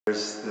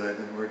Years that I've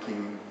been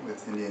working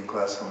with Indian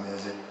classical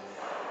music.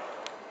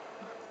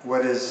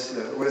 What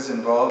is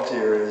involved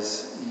here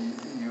is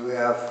you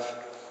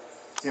have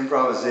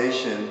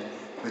improvisation,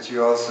 but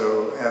you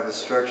also have a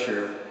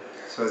structure.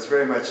 So it's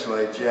very much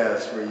like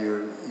jazz, where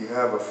you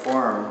have a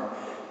form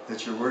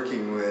that you're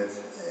working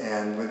with,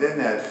 and within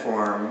that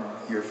form,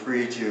 you're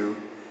free to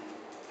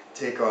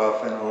take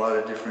off in a lot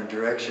of different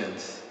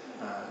directions.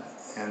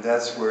 And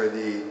that's where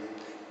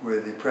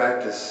the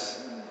practice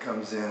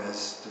comes in,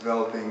 is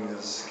developing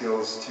the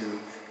skills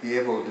to be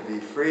able to be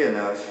free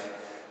enough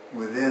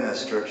within a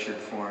structured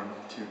form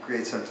to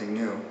create something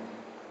new.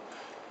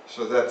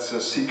 So that's a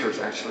secret,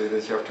 actually,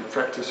 that you have to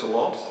practice a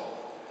lot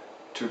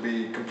to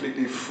be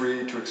completely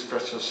free to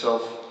express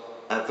yourself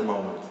at the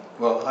moment.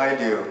 Well, I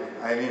do.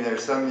 I mean,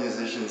 there's some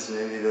musicians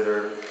maybe that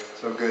are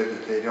so good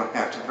that they don't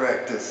have to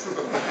practice.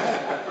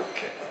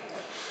 Okay.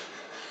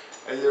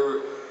 And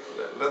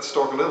let's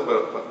talk a little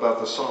bit about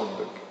the song,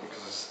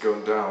 because it's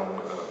going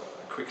down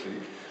quickly.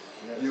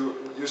 Yes.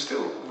 You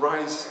still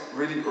rise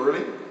really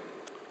early?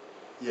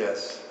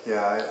 Yes.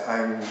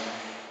 Yeah,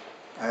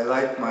 I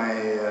like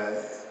my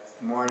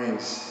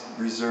mornings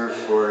reserved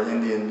for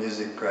Indian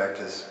music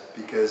practice,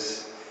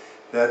 because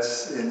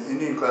that's, in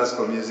Indian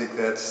classical music,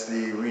 that's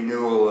the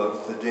renewal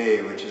of the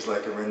day, which is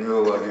like a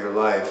renewal of your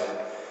life.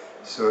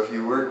 So if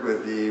you work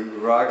with the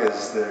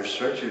ragas that are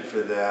structured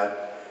for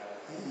that,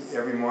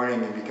 every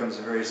morning it becomes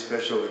a very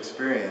special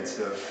experience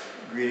of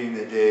greeting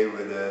the day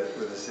with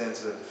a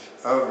sense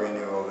of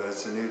renewal, that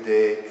it's a new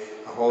day,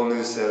 a whole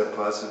new set of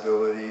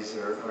possibilities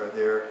are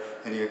there,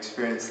 and you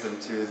experience them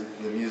through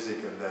the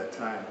music of that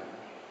time.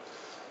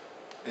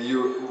 And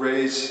you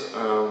raise,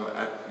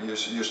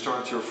 you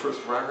start your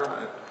first raga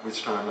at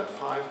which time? At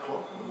 5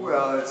 o'clock?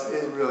 Well,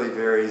 it really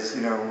varies.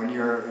 You know, when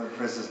you're,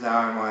 for instance, now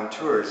I'm on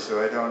tour,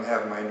 so I don't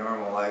have my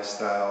normal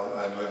lifestyle.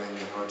 I'm living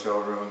in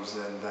hotel rooms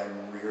and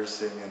I'm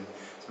rehearsing, and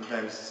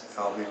sometimes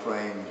I'll be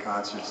playing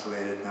concerts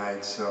late at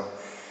night, so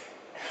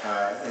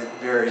it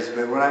varies.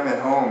 But when I'm at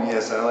home,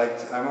 yes,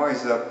 I'm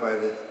always up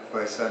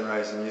by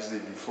sunrise, and usually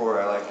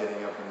before. I like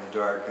getting up in the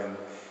dark and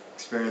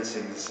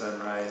experiencing the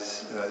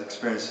sunrise,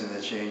 experiencing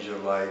the change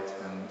of light,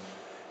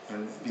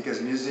 and because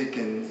music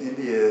in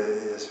India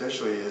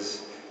especially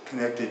is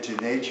connected to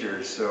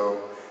nature,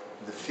 so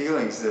the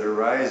feelings that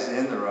arise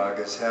in the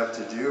ragas have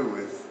to do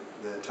with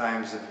the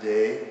times of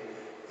day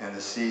and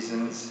the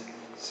seasons.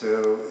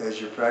 So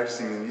as you're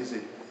practicing the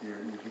music, you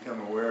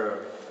become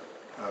aware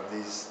of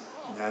these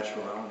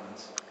natural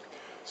elements.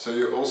 So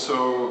you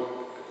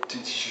also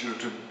teach you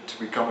to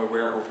become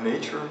aware of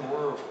nature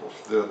more,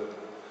 of the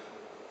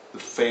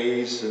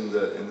phase and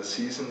the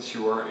seasons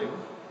you are in?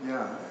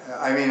 Yeah,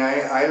 I mean,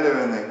 I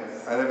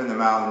live in the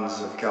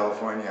mountains of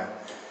California,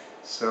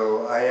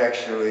 so I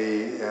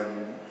actually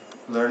am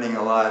learning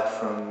a lot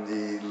from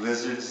the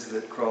lizards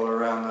that crawl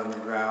around on the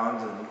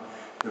ground, and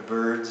the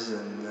birds,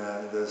 and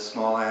the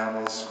small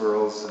animals,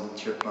 squirrels and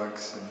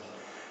chipmunks,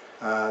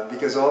 and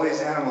because all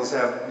these animals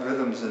have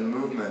rhythms and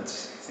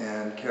movements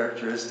and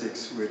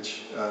characteristics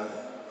which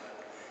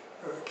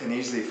can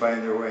easily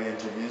find their way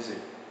into music.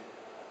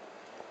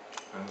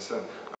 I understand.